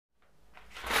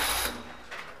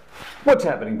What's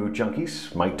happening, Boot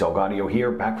Junkies? Mike Delgadio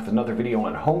here, back with another video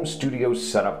on home studio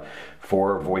setup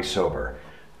for voiceover.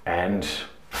 And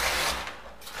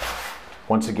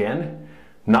once again,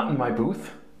 not in my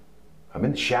booth, I'm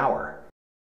in the shower.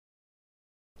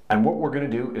 And what we're going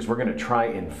to do is we're going to try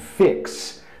and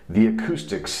fix the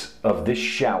acoustics of this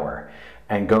shower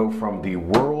and go from the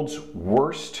world's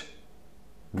worst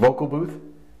vocal booth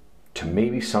to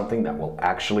maybe something that will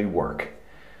actually work.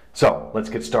 So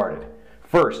let's get started.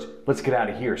 First, let's get out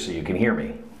of here so you can hear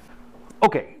me.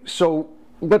 Okay, so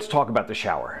let's talk about the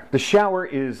shower. The shower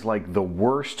is like the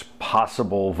worst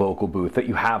possible vocal booth that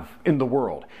you have in the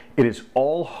world. It is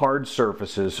all hard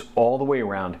surfaces all the way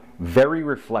around, very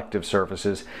reflective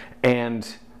surfaces, and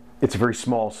it's a very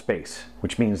small space,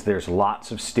 which means there's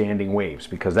lots of standing waves,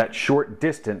 because that short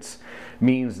distance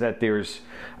means that there's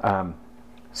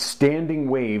standing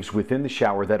waves within the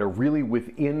shower that are really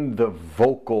within the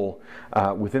vocal,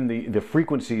 within the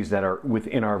frequencies that are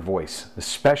within our voice,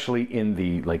 especially in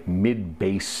the like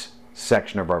mid-bass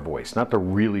section of our voice. Not the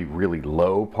really, really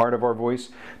low part of our voice,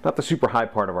 not the super high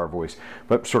part of our voice,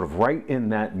 but sort of right in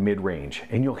that mid-range.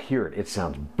 And you'll hear it. It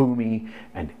sounds boomy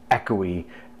and echoey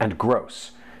and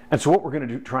gross. And so what we're going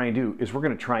to try and do is we're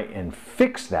going to try and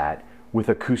fix that with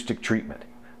acoustic treatment.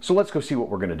 So let's go see what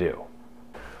we're going to do.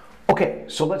 Okay,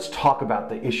 so let's talk about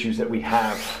the issues that we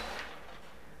have.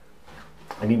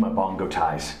 I need my bongo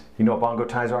ties. You know what bongo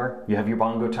ties are? You have your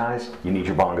bongo ties? You need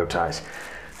your bongo ties.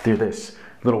 They're this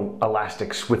little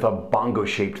elastics with a bongo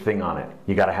shaped thing on it.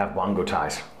 You gotta have bongo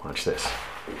ties. Watch this.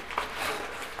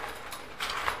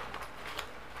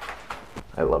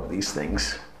 I love these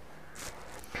things.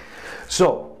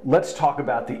 So let's talk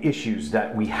about the issues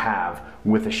that we have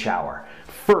with a shower.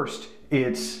 First,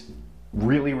 it's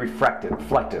really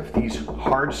reflective. These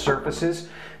hard surfaces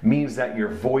means that your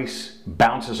voice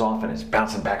bounces off and it's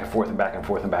bouncing back and forth and back and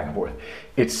forth and back and forth.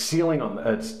 It's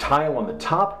it's tile on the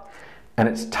top and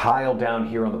it's tile down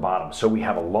here on the bottom. So we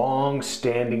have a long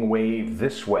standing wave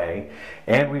this way,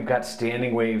 and we've got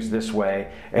standing waves this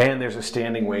way, and there's a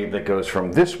standing wave that goes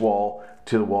from this wall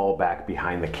to the wall back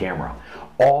behind the camera.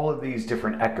 All of these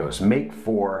different echoes make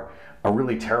for a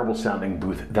really terrible sounding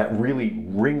booth that really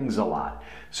rings a lot.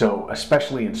 So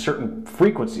especially in certain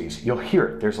frequencies, you'll hear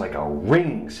it. There's like a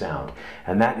ringing sound,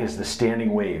 and that is the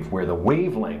standing wave, where the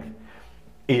wavelength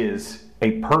is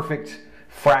a perfect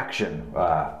fraction,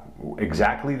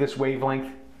 exactly this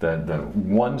wavelength. The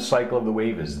one cycle of the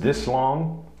wave is this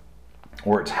long,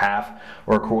 or it's half,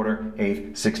 or a quarter,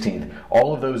 eighth, 16th.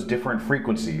 All of those different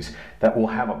frequencies that will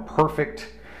have a perfect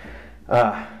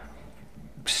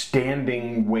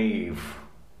standing wave.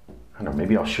 I don't know,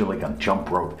 maybe I'll show like a jump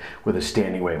rope with a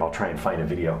standing wave. I'll try and find a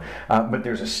video. But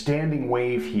there's a standing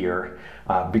wave here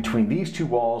between these two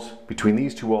walls,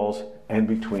 and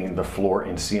between the floor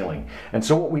and ceiling. And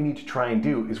so what we need to try and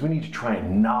do is we need to try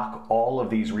and knock all of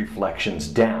these reflections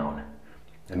down.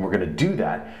 And we're going to do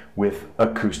that with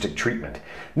acoustic treatment.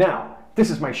 Now,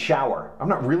 this is my shower. I'm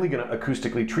not really going to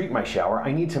acoustically treat my shower.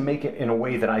 I need to make it in a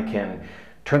way that I can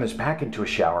turn this back into a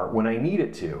shower when I need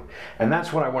it to. And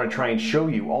that's what I want to try and show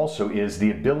you also, is the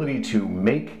ability to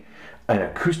make an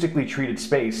acoustically treated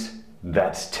space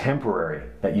that's temporary,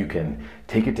 that you can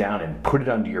take it down and put it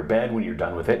under your bed when you're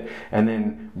done with it, and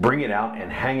then bring it out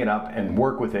and hang it up and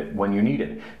work with it when you need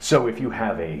it. So if you're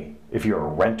a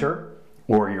renter,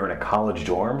 or you're in a college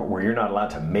dorm where you're not allowed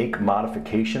to make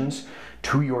modifications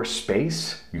to your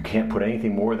space, you can't put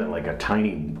anything more than like a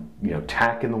tiny,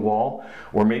 tack in the wall,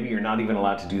 or maybe you're not even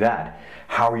allowed to do that,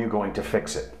 how are you going to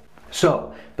fix it?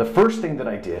 So the first thing that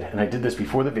I did, and I did this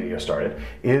before the video started,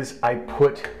 is I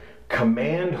put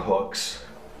command hooks.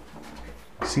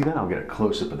 See that? I'll get a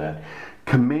close-up of that.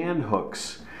 Command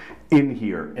hooks in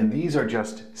here, and these are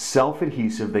just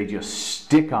self-adhesive. They just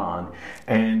stick on,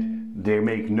 and they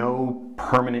make no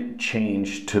permanent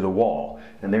change to the wall,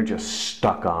 and they're just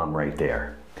stuck on right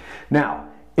there. Now,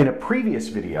 in a previous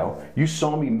video, you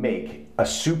saw me make a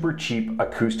super cheap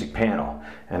acoustic panel,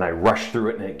 and I rushed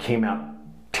through it and it came out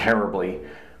terribly,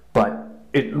 but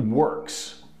it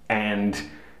works. And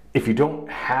if you don't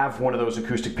have one of those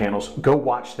acoustic panels, go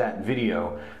watch that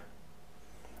video.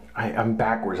 I'm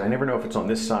backwards. I never know if it's on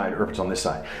this side or if it's on this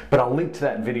side, but I'll link to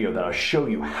that video that I'll show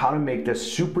you how to make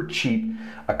this super cheap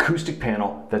acoustic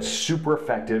panel that's super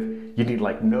effective. You need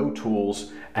like no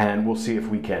tools, and we'll see if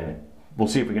we can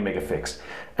make it fix.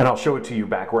 And I'll show it to you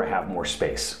back where I have more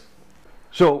space.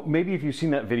 So maybe if you've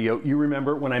seen that video, you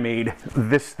remember when I made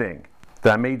this thing.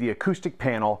 That I made the acoustic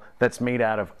panel that's made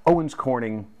out of Owens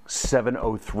Corning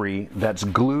 703 that's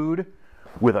glued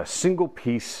with a single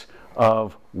piece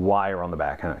of wire on the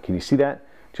back. Can you see that?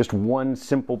 Just one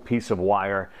simple piece of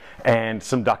wire and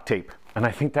some duct tape. and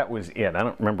I think that was it. I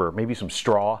don't remember, maybe some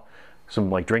straw, some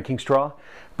like drinking straw.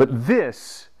 But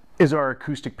this is our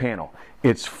acoustic panel.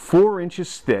 It's 4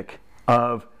 inches thick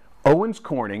of Owens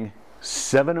Corning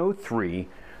 703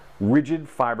 rigid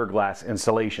fiberglass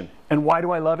insulation. And why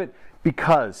do I love it?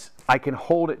 Because I can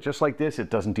hold it just like this. It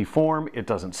doesn't deform, it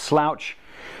doesn't slouch,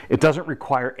 it doesn't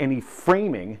require any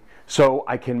framing, so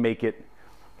I can make it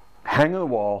hang on the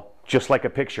wall just like a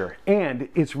picture. And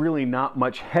it's really not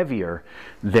much heavier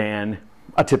than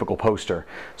a typical poster.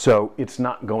 So it's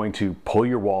not going to pull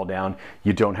your wall down.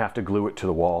 You don't have to glue it to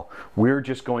the wall. We're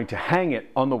just going to hang it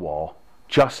on the wall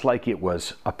just like it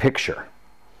was a picture.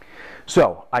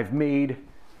 So I've made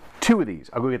 2 of these.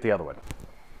 I'll go get the other one.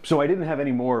 So I didn't have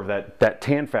any more of that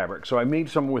tan fabric, so I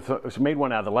made made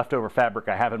one out of the leftover fabric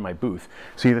I have in my booth.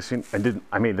 See this thing?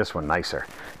 I made this one nicer.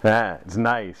 It's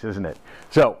nice, isn't it?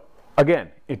 So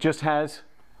again, it just has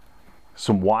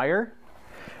some wire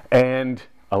and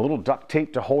a little duct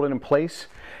tape to hold it in place.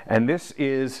 And this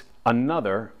is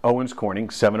another Owens Corning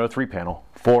 703 panel,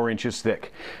 4 inches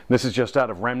thick. This is just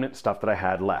out of remnant stuff that I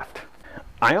had left.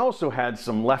 I also had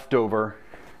some leftover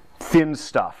thin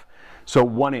stuff. So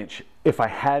 1 inch. If I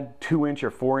had 2 inch or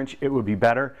 4 inch, it would be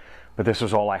better, but this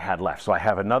was all I had left. So I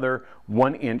have another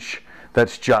 1 inch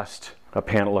that's just a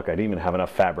panel. Look, I didn't even have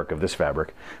enough fabric of this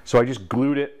fabric. So I just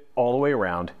glued it all the way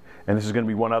around, and this is gonna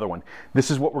be one other one. This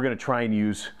is what we're gonna try and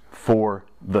use for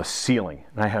the ceiling.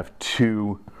 And I have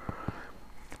two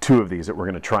of these that we're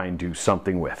gonna try and do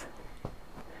something with.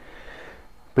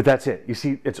 But that's it. You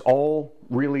see, it's all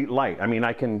really light. I mean,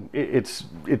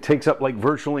 it takes up like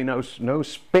virtually no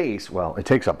space. Well, it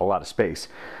takes up a lot of space,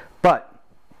 but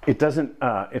it doesn't,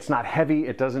 it's not heavy.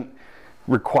 It doesn't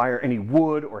require any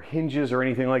wood or hinges or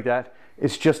anything like that.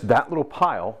 It's just that little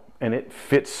pile, and it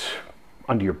fits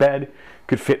under your bed,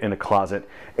 could fit in a closet.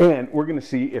 And we're gonna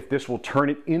see if this will turn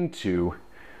it into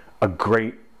a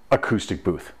great acoustic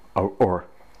booth or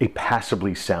a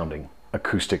passably sounding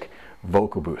acoustic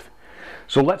vocal booth.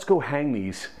 So let's go hang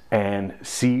these and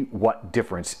see what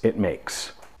difference it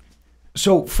makes.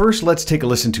 So first, let's take a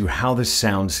listen to how this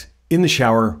sounds in the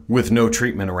shower with no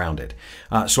treatment around it.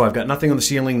 So I've got nothing on the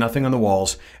ceiling, nothing on the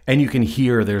walls, and you can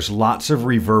hear there's lots of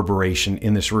reverberation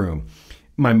in this room.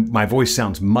 My voice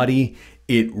sounds muddy.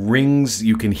 It rings.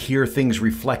 You can hear things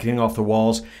reflecting off the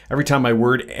walls. Every time my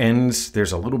word ends,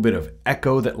 there's a little bit of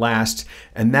echo that lasts,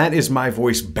 and that is my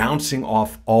voice bouncing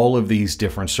off all of these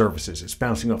different surfaces. It's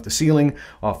bouncing off the ceiling,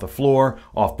 off the floor,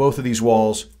 off both of these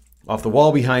walls, off the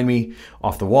wall behind me,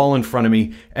 off the wall in front of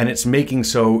me, and it's making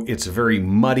so it's a very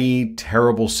muddy,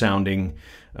 terrible sounding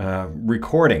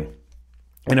recording.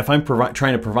 And if I'm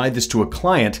trying to provide this to a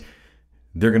client,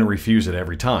 they're going to refuse it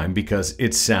every time because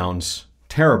it sounds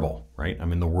terrible, right?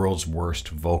 I'm in the world's worst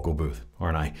vocal booth,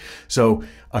 aren't I? So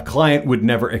a client would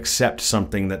never accept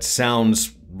something that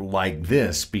sounds like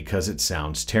this because it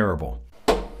sounds terrible.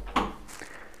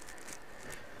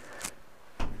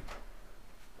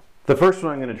 The first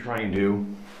one I'm going to try and do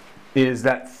is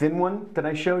that thin one that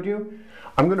I showed you.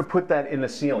 I'm going to put that in the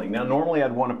ceiling. Now, normally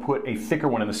I'd want to put a thicker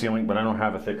one in the ceiling, but I don't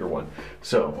have a thicker one.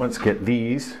 So let's get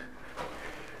these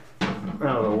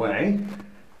out of the way.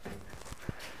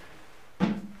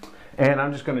 And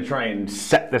I'm just going to try and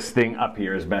set this thing up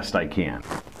here as best I can.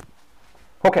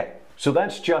 Okay, so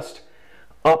that's just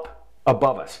up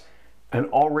above us. And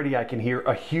already I can hear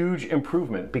a huge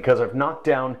improvement because I've knocked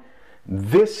down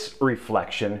this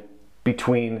reflection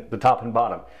between the top and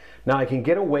bottom. Now I can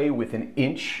get away with 1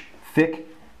 inch thick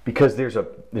because there's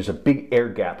a big air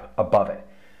gap above it.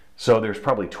 So there's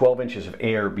probably 12 inches of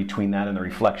air between that and the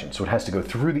reflection. So it has to go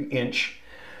through the inch,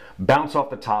 bounce off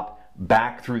the top,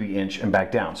 back through the inch and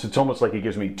back down. So it's almost like it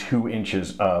gives me 2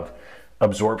 inches of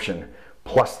absorption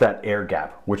plus that air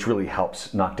gap, which really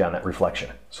helps knock down that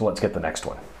reflection. So let's get the next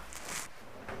one.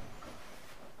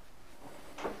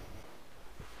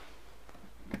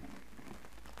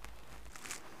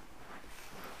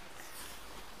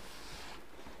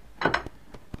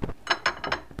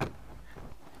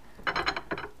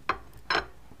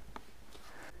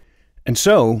 And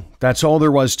so that's all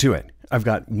there was to it. I've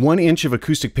got 1 inch of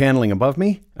acoustic paneling above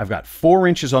me. I've got 4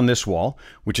 inches on this wall,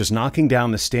 which is knocking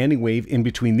down the standing wave in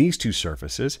between these two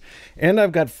surfaces. And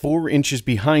I've got 4 inches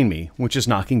behind me, which is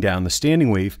knocking down the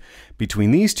standing wave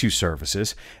between these two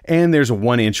surfaces. And there's a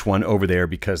 1 inch one over there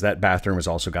because that bathroom has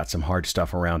also got some hard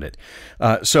stuff around it.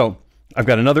 So I've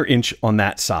got another inch on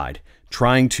that side,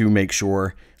 trying to make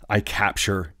sure I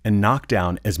capture and knock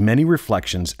down as many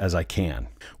reflections as I can.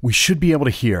 We should be able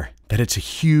to hear that it's a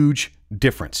huge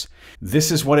difference.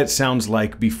 This is what it sounds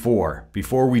like before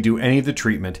we do any of the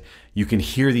treatment. You can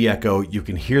hear the echo, you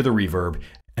can hear the reverb,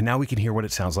 And now we can hear what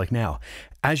it sounds like now.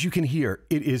 As you can hear,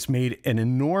 it has made an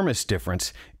enormous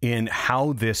difference in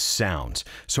how this sounds.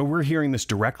 So we're hearing this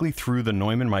directly through the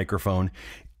Neumann microphone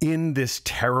in this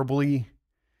terrible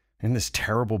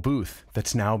booth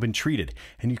that's now been treated.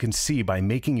 And you can see by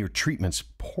making your treatments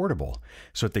portable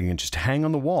so that they can just hang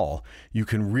on the wall, you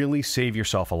can really save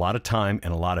yourself a lot of time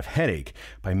and a lot of headache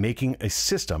by making a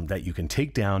system that you can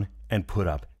take down and put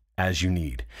up as you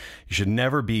need. You should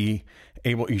never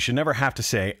have to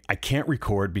say, I can't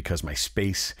record because my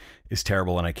space is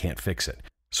terrible and I can't fix it.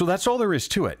 So that's all there is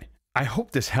to it. I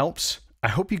hope this helps. I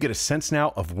hope you get a sense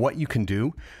now of what you can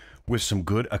do with some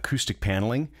good acoustic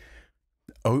paneling.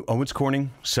 Owens Corning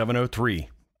 703.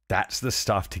 That's the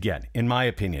stuff to get, in my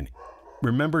opinion.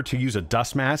 Remember to use a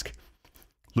dust mask.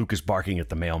 Luke is barking at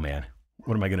the mailman.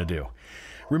 What am I going to do?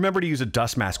 Remember to use a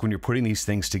dust mask when you're putting these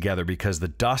things together, because the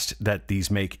dust that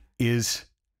these make is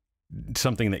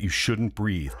something that you shouldn't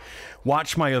breathe.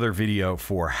 Watch my other video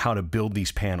for how to build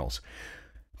these panels.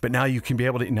 But now you'll be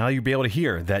able to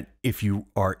hear that if you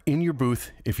are in your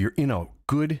booth, if you're in a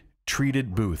good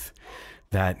treated booth,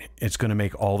 that it's going to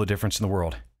make all the difference in the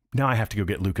world. Now I have to go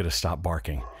get Luca to stop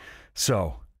barking.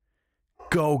 So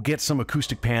go get some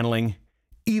acoustic paneling,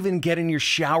 even get in your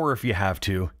shower if you have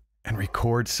to, and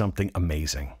record something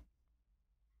amazing.